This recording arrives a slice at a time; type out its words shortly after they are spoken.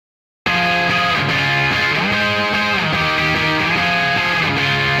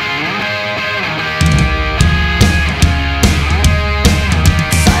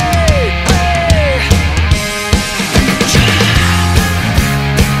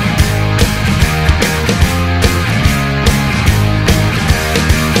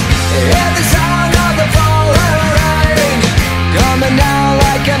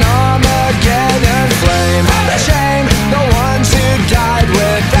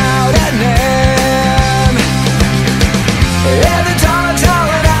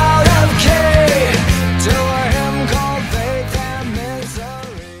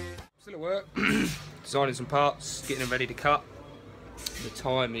finding some parts, getting them ready to cut. The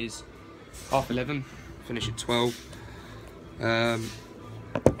time is 11:30, finish at 12.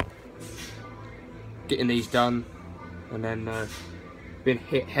 Getting these done, and then been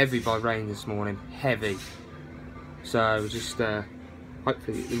hit heavy by rain this morning, heavy. So just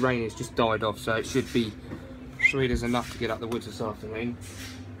hopefully the rain has just died off, so it should be sweet as enough to get up the woods this afternoon.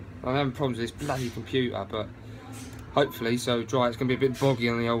 I'm having problems with this bloody computer, but hopefully so dry. It's going to be a bit boggy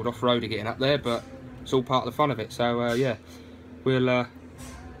on the old off-roader getting up there, but it's all part of the fun of it. So yeah, we'll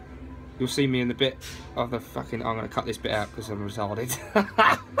you'll see me in the bit of the fucking. I'm going to cut this bit out because I'm retarded.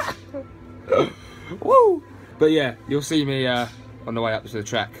 Woo! But yeah, you'll see me on the way up to the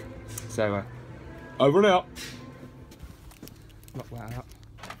track. So over and out. Knock that out.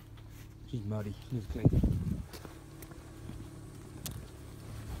 She's muddy. She's clean.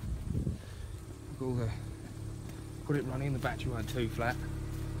 Got it running. The battery weren't too flat.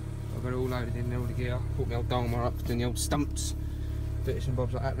 I've got it all loaded in all the gear. Brought my old dolmar up, doing the old stumps, bits and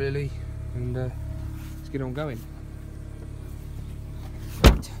bobs like that really, and let's get on going.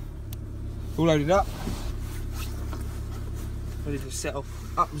 Right. All loaded up. Ready to set off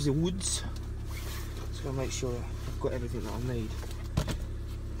up the woods. Just gotta make sure I've got everything that I need,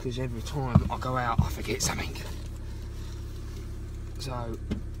 because every time I go out I forget something. So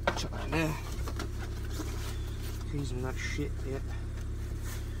chuck that in there. Keys and that shit, yeah.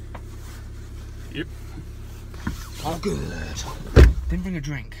 Yep. Oh good. Didn't bring a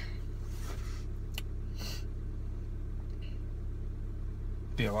drink.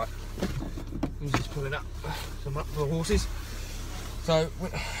 Be alright. I'm just pulling up some up for the horses. So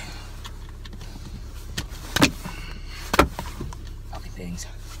fucking things.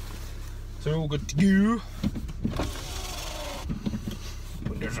 So they're all good to go.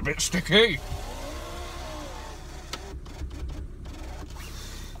 Window's a bit sticky.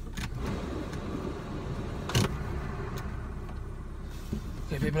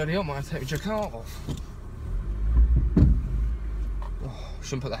 Get a bit bloody hot, might have to take your car off. Oh,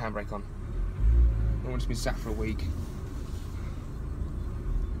 shouldn't put the handbrake on. I want it to be sat for a week.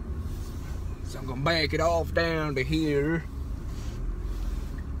 So I'm gonna back it off down to here.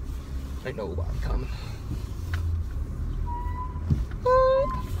 Ain't nobody coming.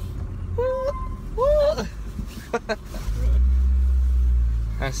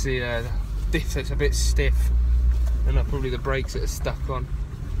 That's the diff that's a bit stiff, and probably the brakes that are stuck on.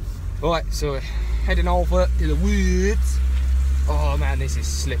 Right, so we're heading over to the woods. Oh man, this is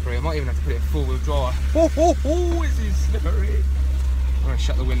slippery. I might even have to put it in four-wheel drive. Oh, this is slippery. I'm gonna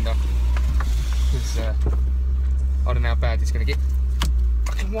shut the window, because I don't know how bad it's gonna get.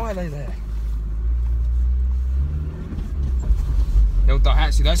 Fucking why are they there? The old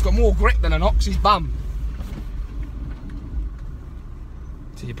Daihatsu though, it's got more grip than an ox's bum.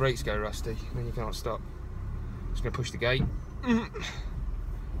 Till your brakes go rusty, then you can't stop. Just gonna push the gate.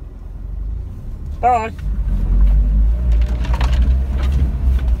 Bye.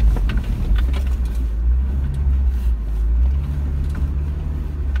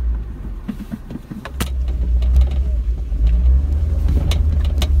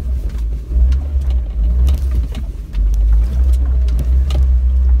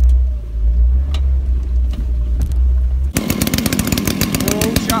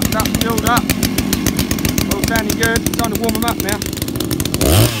 Filled up, all sounding good. Time to warm them up now.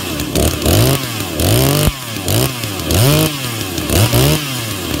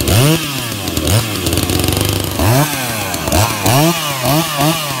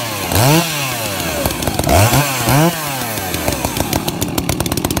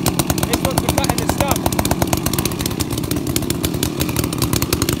 This one's for cutting the stuff.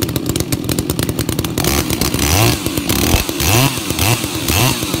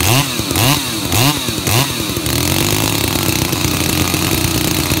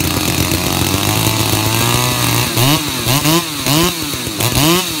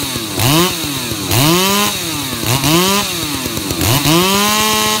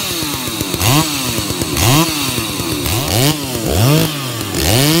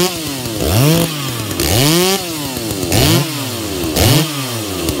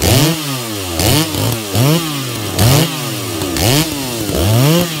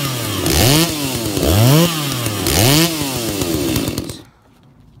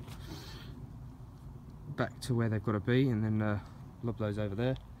 Back to where they've got to be, and then lob those over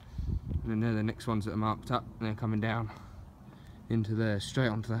there, and then they're the next ones that are marked up, and they're coming down into there, straight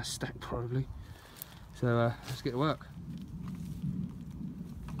onto that stack probably. So let's get to work.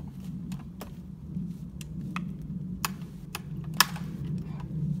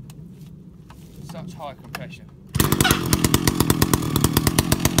 Such high compression.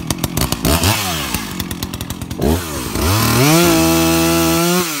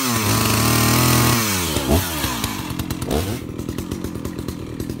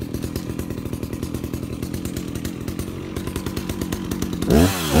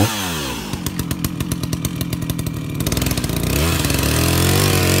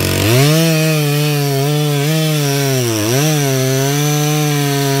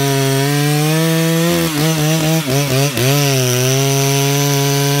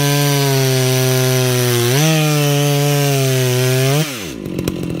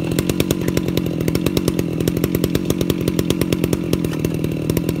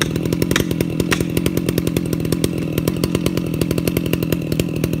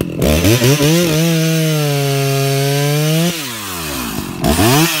 That's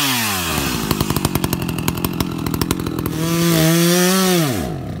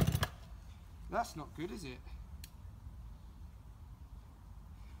not good, is it?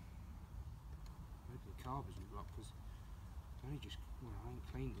 Maybe the carb isn't blocked because I only just, well, I haven't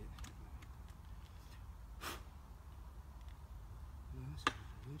cleaned it. No, that's not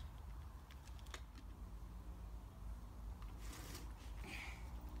good.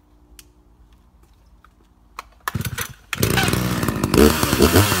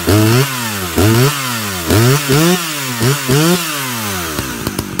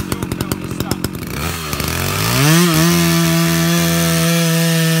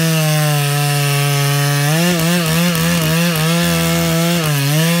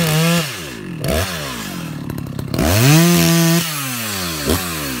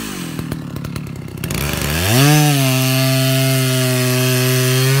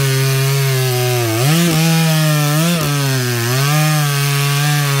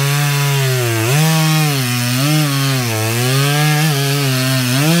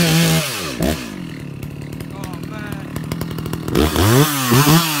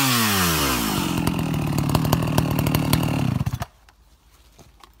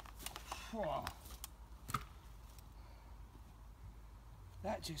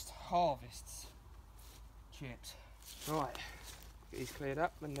 That just harvests chips. Right, get these cleared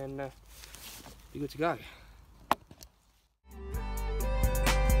up and then be good to go.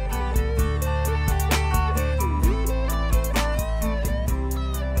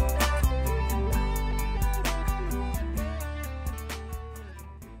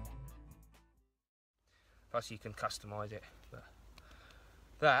 Plus you can customise it, but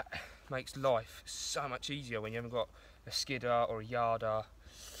that makes life so much easier when you haven't got a skidder or a yarder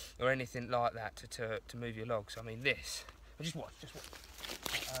or anything like that to move your logs. I mean this, just watch.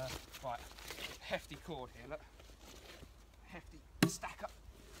 Right, hefty cord here, look. Hefty stack up,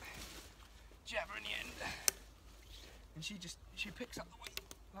 jabber in the end. And she picks up the weight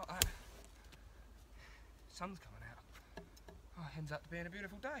like that. Sun's coming out. Oh, it ends up being a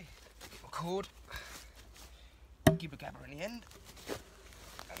beautiful day. A cord, give a gabber in the end.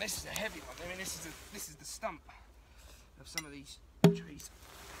 And this is a heavy one. I mean, this is the stump of some of these trees.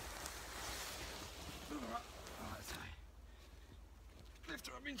 Alright, so lift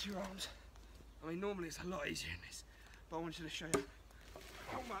her up into your arms. I mean, normally it's a lot easier in this, but I wanted to show you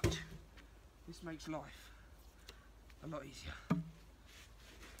how much this makes life a lot easier.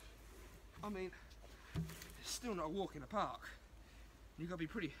 I mean, it's still not a walk in the park. You've got to be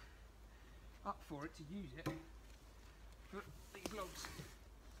pretty up for it to use it. But these logs,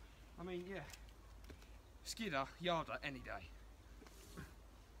 I mean, yeah, skidder, yarder, any day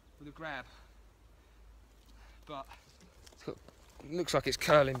with a grab. But it looks like it's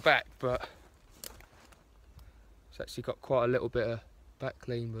curling back, but it's actually got quite a little bit of back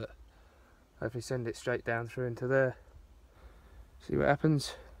clean. But hopefully send it straight down through into there. See what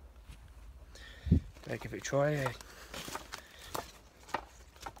happens. Give it a try. Yeah.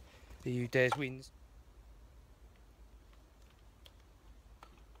 The you dares wins.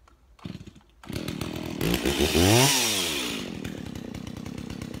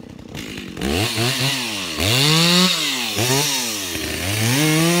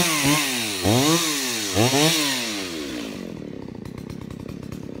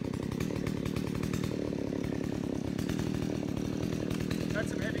 That's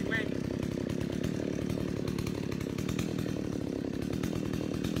some heavy wind.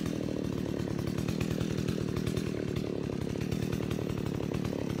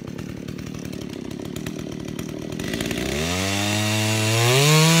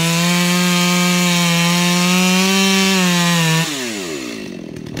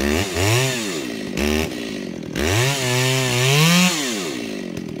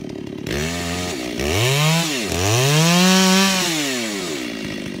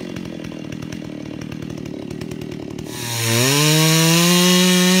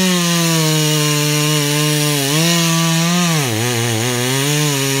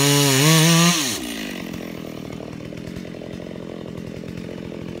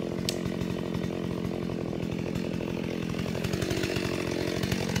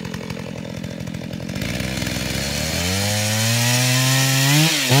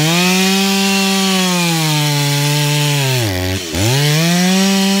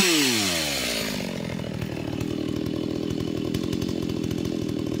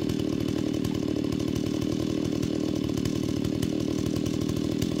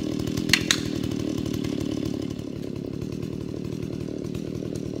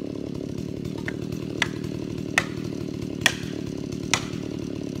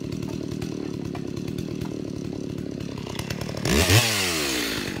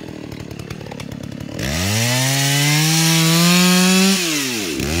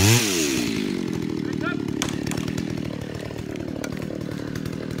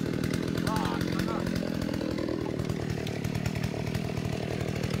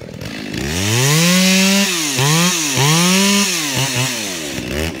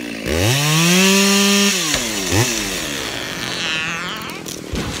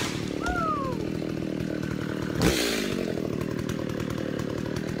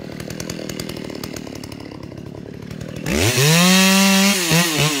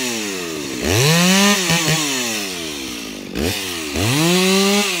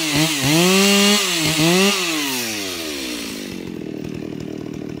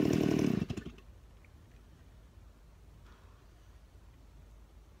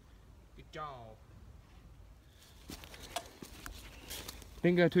 jaw.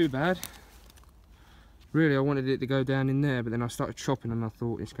 Didn't go too bad. Really, I wanted it to go down in there, but then I started chopping and I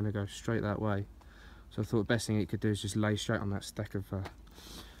thought it's going to go straight that way. So I thought the best thing it could do is just lay straight on that stack of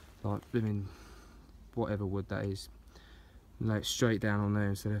like blooming whatever wood that is. Lay it straight down on there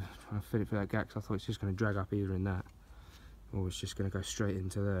instead of trying to fit it through that gap, because I thought it's just going to drag up either in that, or it's just going to go straight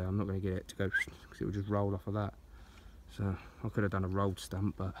into there. I'm not going to get it to go because it would just roll off of that. So I could have done a rolled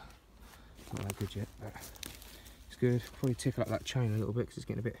stump, but not that good yet. But it's good. Probably tickle up that chain a little bit because it's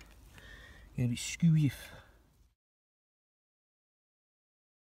getting a bit skewy.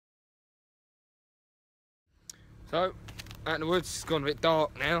 So out in the woods, it's gone a bit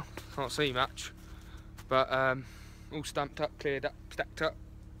dark now. Can't see much, but all stamped up, cleared up, stacked up.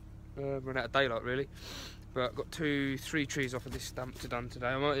 Run out of daylight really, but got 2-3 trees off of this stump to done today.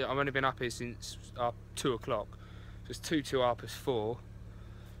 I've only been up here since 2 o'clock. So it's 2 up is 4.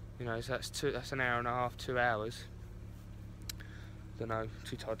 You know, so that's an hour and a half, 2 hours. Don't know,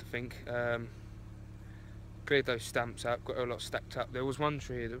 too tired to think. Cleared those stumps up, got a lot stacked up. There was one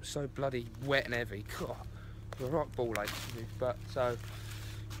tree that was so bloody wet and heavy. God, it was a rock ball ache. But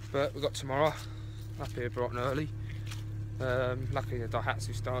we got tomorrow up here bright and early. Luckily the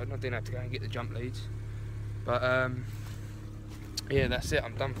Daihatsu started. I didn't have to go and get the jump leads. But yeah, that's it.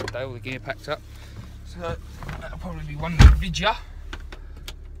 I'm done for the day. All the gear packed up. So that'll probably be one video.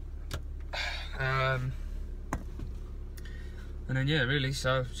 And then yeah, really.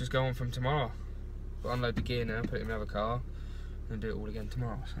 So just go on from tomorrow. But unload the gear now, put it in the other car, and do it all again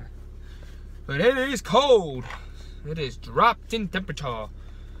tomorrow. So. But it is cold. It is dropped in temperature. I'll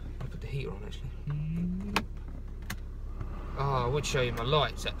put the heater on actually. Oh, I would show you my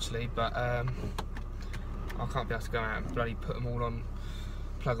lights actually, but I can't be able to go out and bloody put them all on,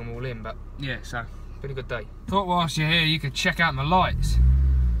 plug them all in. But yeah, so been a good day. Thought whilst you're here, you could check out my lights.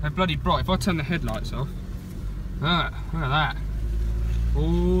 They're bloody bright. If I turn the headlights off, look at that.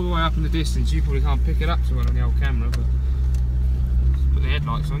 All the way up in the distance. You probably can't pick it up so well on the old camera, but put the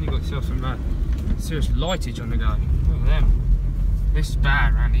headlights on, you've got yourself some serious lightage on the go. Look at them. This is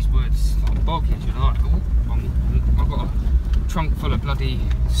bad around these woods. It's like boggy, you know. I've got a trunk full of bloody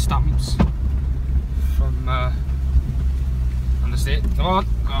stumps from on the stick. Come on.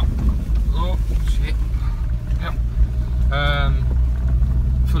 Oh shit. Yep.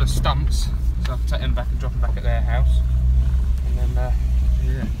 Full of stumps. So I have to take them back and drop them back at their house. And then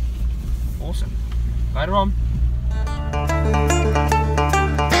yeah. Awesome. Later on.